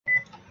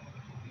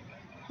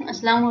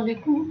Assalamu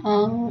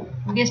alaikum.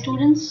 Dear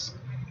students,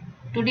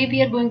 today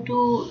we are going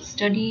to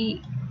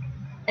study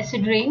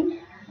acid rain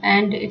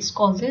and its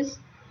causes.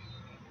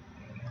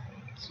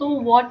 So,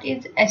 what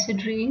is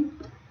acid rain?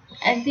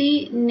 As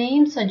the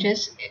name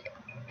suggests,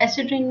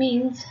 acid rain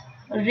means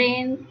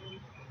rain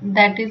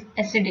that is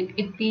acidic.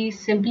 If we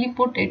simply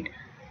put it,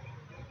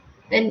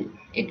 then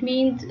it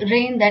means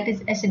rain that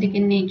is acidic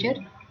in nature,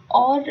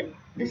 or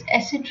this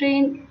acid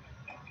rain,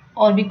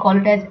 or we call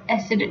it as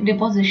acid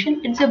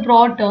deposition. It's a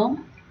broad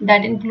term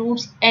that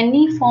includes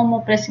any form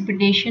of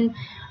precipitation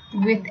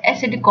with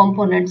acidic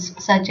components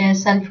such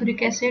as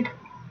sulfuric acid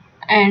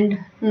and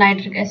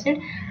nitric acid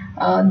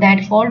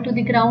that fall to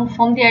the ground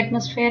from the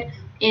atmosphere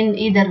in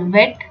either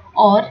wet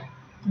or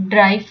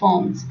dry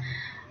forms.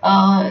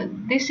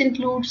 This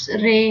includes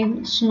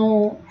rain,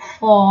 snow,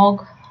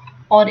 fog,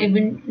 or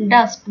even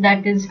dust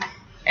that is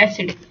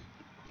acidic.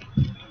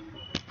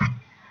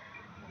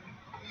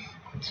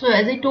 So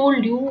as I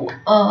told you,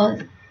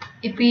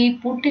 if we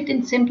put it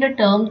in simpler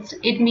terms,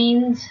 it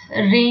means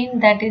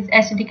rain that is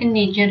acidic in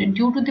nature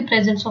due to the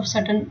presence of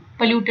certain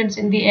pollutants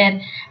in the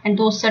air, and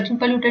those certain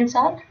pollutants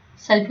are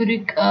sulfur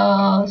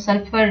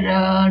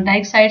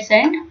dioxides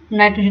and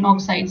nitrogen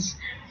oxides.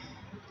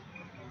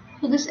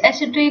 So this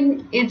acid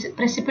rain is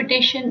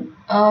precipitation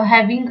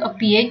having a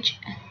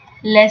pH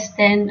less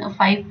than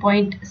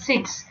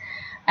 5.6,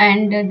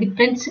 and the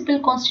principal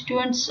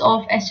constituents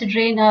of acid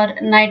rain are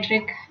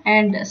nitric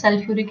and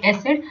sulfuric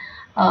acid,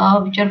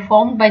 which are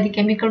formed by the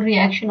chemical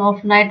reaction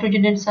of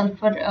nitrogen and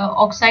sulfur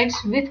oxides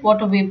with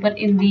water vapor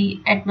in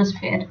the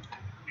atmosphere.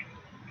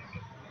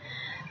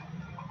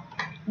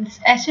 This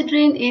acid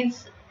rain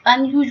is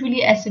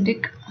unusually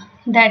acidic.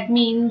 That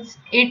means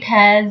it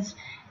has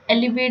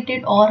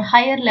elevated or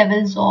higher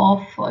levels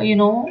of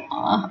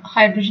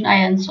hydrogen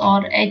ions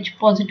or H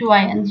positive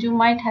ions. You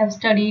might have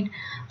studied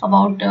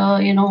about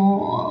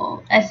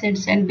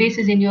acids and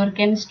bases in your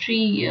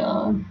chemistry,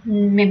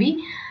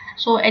 maybe.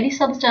 So any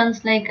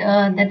substance like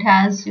that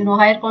has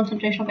higher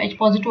concentration of H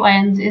positive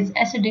ions is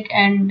acidic,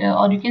 and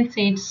or you can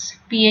say its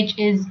pH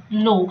is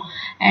low.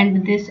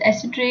 And this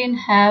acid rain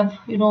have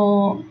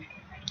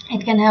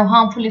it can have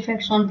harmful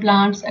effects on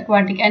plants,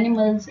 aquatic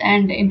animals,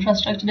 and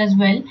infrastructure as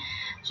well.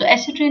 So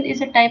acid rain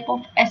is a type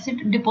of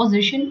acid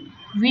deposition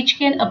which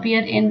can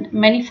appear in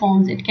many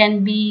forms. It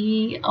can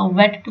be a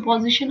wet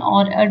deposition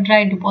or a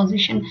dry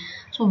deposition.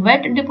 So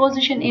wet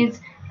deposition is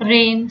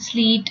rain,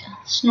 sleet,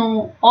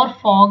 snow, or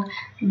fog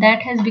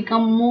that has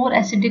become more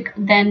acidic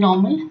than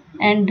normal,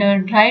 and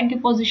dry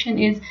deposition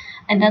is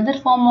another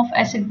form of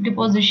acid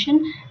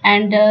deposition,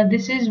 and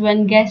this is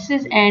when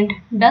gases and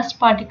dust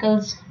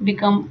particles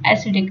become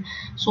acidic.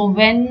 So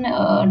when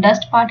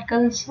dust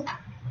particles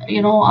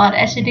are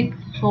acidic,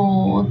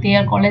 so they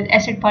are called as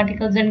acid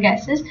particles and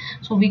gases,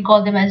 so we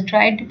call them as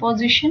dry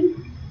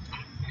deposition.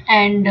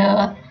 And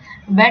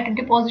wet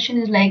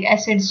deposition is like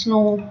acid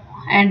snow,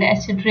 and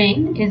acid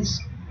rain is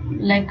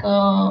like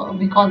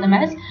we call them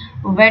as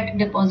wet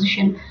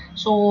deposition.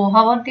 So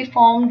how are they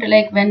formed?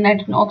 Like when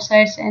nitrogen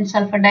oxides and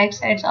sulfur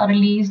dioxides are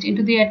released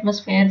into the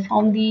atmosphere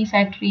from the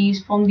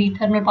factories, from the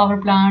thermal power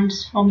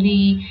plants, from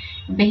the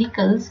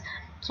vehicles.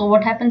 So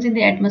what happens in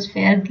the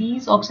atmosphere?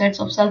 These oxides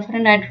of sulfur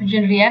and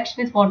nitrogen reacts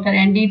with water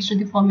and leads to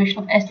the formation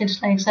of acids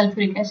like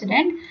sulfuric acid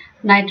and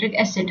nitric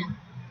acid.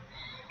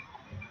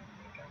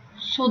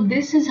 So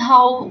this is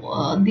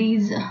how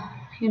these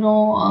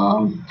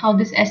how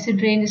this acid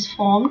rain is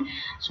formed.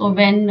 So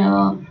when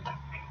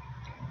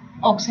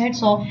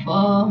oxides of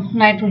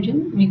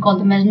nitrogen, we call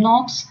them as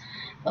NOx,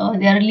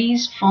 they are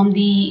released from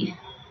the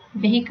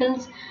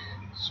vehicles.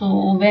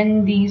 So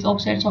when these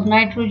oxides of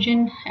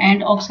nitrogen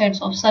and oxides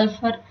of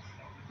sulfur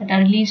that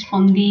are released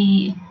from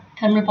the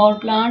thermal power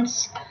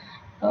plants,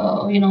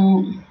 where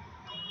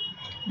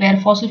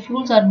fossil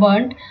fuels are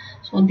burnt,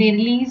 so they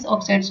release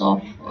oxides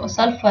of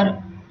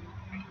sulfur,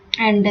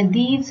 and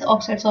these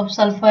oxides of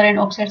sulfur and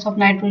oxides of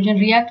nitrogen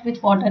react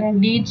with water and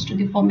leads to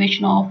the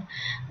formation of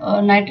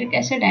nitric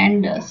acid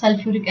and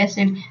sulfuric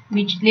acid,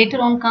 which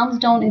later on comes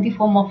down in the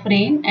form of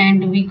rain,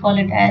 and we call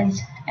it as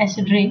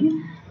acid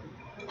rain.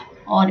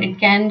 Or it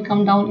can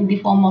come down in the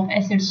form of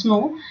acid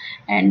snow,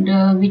 and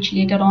which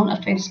later on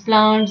affects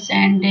plants,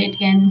 and it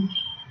can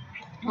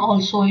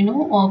also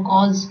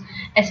cause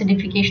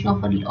acidification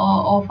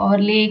of our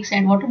lakes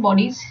and water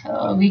bodies,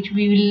 which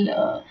we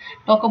will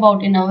talk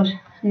about in our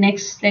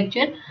next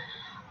lecture.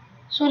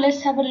 So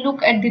let's have a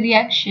look at the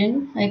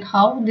reaction, like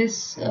how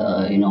this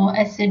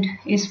acid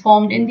is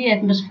formed in the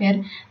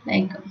atmosphere.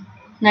 Like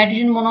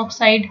nitrogen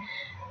monoxide,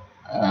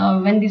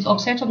 when these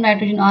oxides of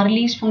nitrogen are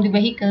released from the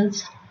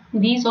vehicles,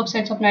 these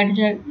oxides of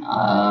nitrogen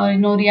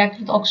react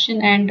with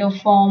oxygen and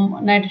form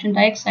nitrogen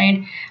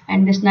dioxide,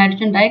 and this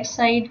nitrogen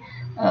dioxide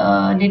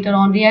later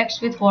on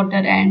reacts with water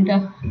and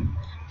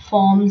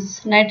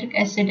forms nitric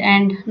acid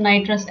and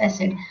nitrous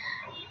acid.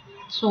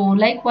 So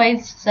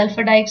likewise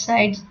sulfur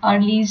dioxides are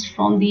released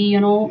from the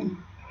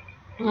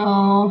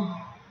uh,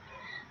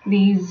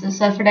 these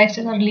sulfur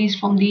dioxides are released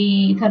from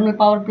the thermal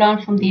power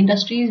plant, from the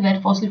industries where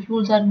fossil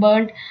fuels are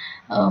burnt,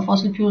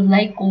 fossil fuels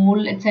like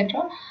coal,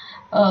 etc.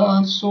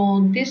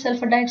 So this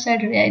sulfur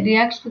dioxide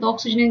reacts with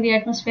oxygen in the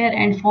atmosphere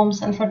and forms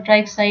sulfur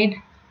trioxide,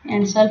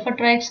 and sulfur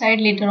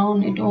trioxide later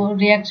on it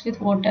reacts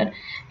with water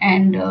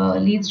and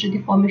leads to the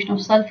formation of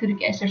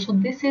sulfuric acid. So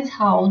this is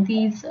how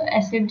these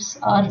acids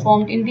are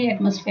formed in the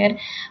atmosphere.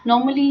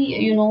 Normally,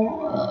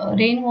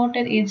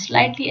 rainwater is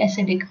slightly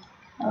acidic,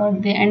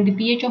 and the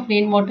pH of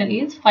rainwater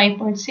is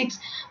 5.6.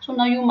 So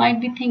now you might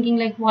be thinking,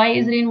 like, why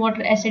is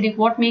rainwater acidic?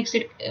 What makes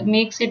it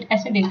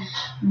acidic?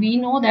 We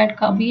know that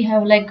we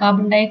have like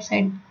carbon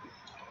dioxide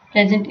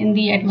present in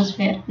the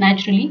atmosphere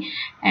naturally,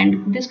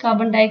 and this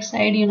carbon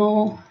dioxide,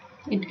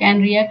 it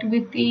can react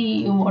with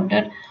the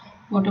water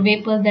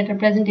vapors that are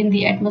present in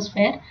the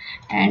atmosphere,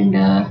 and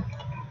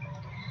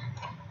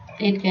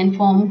it can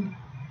form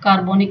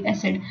carbonic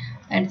acid,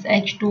 that's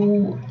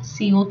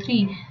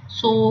H2CO3.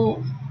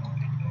 So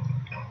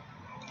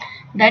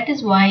that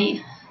is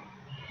why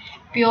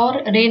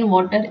pure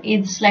rainwater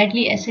is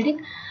slightly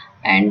acidic,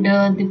 and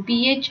the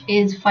pH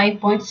is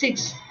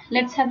 5.6.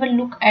 Let's have a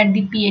look at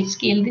the pH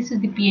scale. This is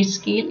the pH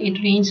scale.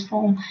 It ranges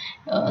from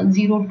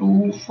 0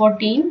 to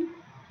 14.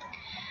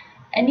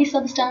 Any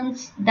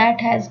substance that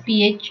has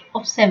pH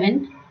of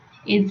 7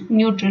 is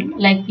neutral.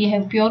 Like we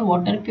have pure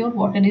water. Pure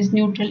water is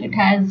neutral. It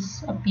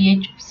has a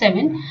pH of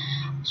 7.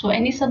 So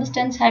any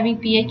substance having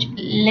pH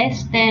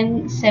less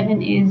than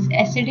 7 is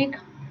acidic.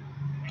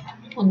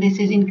 So this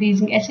is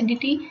increasing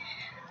acidity.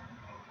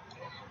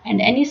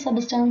 And any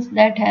substance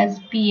that has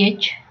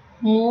pH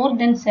more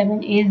than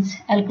 7 is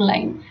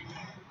alkaline.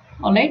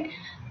 Alright,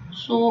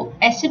 so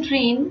acid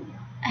rain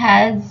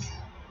has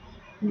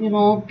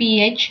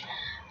pH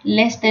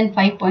less than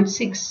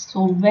 5.6.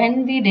 so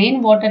when the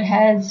rainwater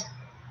has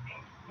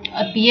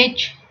a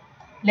pH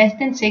less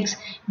than 6,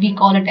 we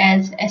call it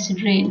as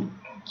acid rain.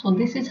 So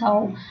this is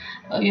how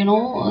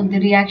the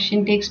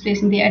reaction takes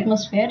place in the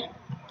atmosphere.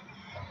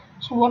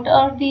 So what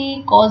are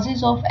the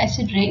causes of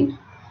acid rain?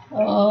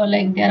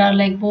 Like there are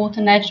like both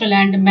natural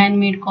and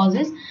man-made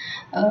causes.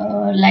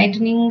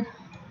 Lightning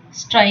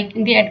strike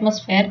in the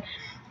atmosphere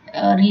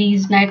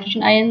release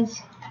nitrogen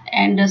ions,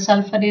 and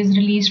sulfur is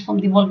released from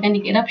the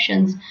volcanic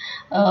eruptions,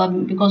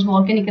 because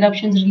volcanic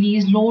eruptions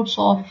release loads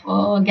of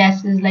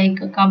gases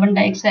like carbon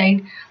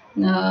dioxide,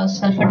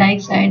 sulfur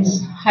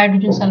dioxides,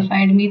 hydrogen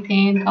sulfide,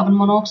 methane, carbon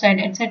monoxide,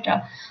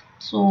 etc.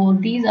 So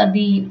these are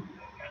the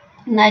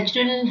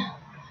natural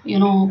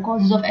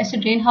causes of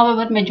acid rain.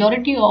 However,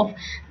 majority of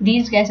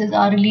these gases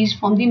are released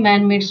from the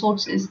man-made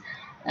sources,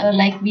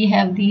 like we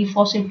have the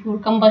fossil fuel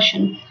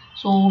combustion.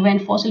 So when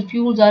fossil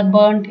fuels are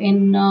burnt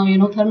in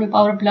thermal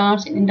power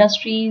plants, in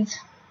industries,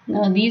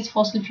 these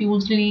fossil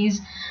fuels release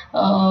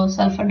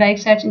sulfur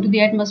dioxide into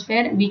the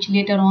atmosphere, which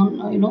later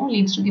on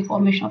leads to the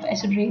formation of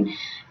acid rain.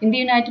 In the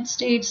United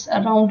States,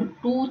 around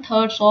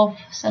 2/3 of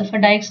sulfur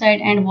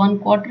dioxide and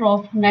 1/4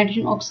 of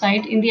nitrogen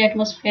oxide in the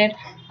atmosphere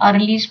are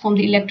released from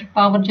the electric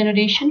power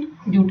generation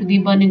due to the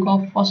burning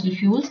of fossil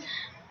fuels.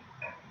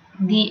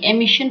 The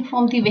emission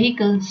from the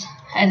vehicles,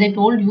 as I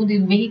told you, the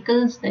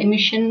vehicles, the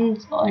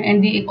emissions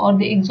and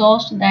the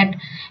exhaust that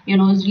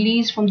is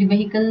released from the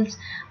vehicles,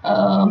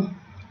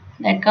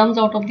 that comes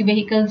out of the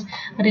vehicles,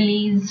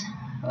 release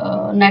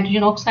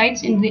nitrogen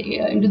oxides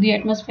into the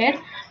atmosphere,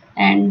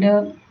 and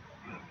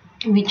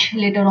which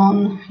later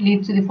on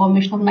leads to the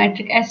formation of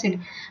nitric acid.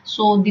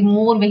 So the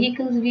more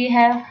vehicles we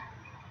have,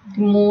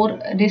 the more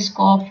risk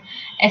of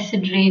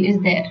acid rain is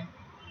there.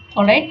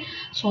 Alright,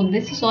 so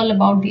this is all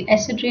about the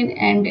acid rain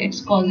and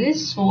its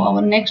causes. So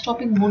our next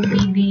topic would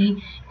be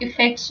the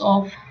effects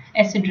of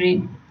acid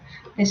rain.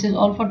 This is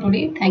all for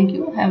today. Thank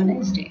you. Have a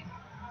nice day.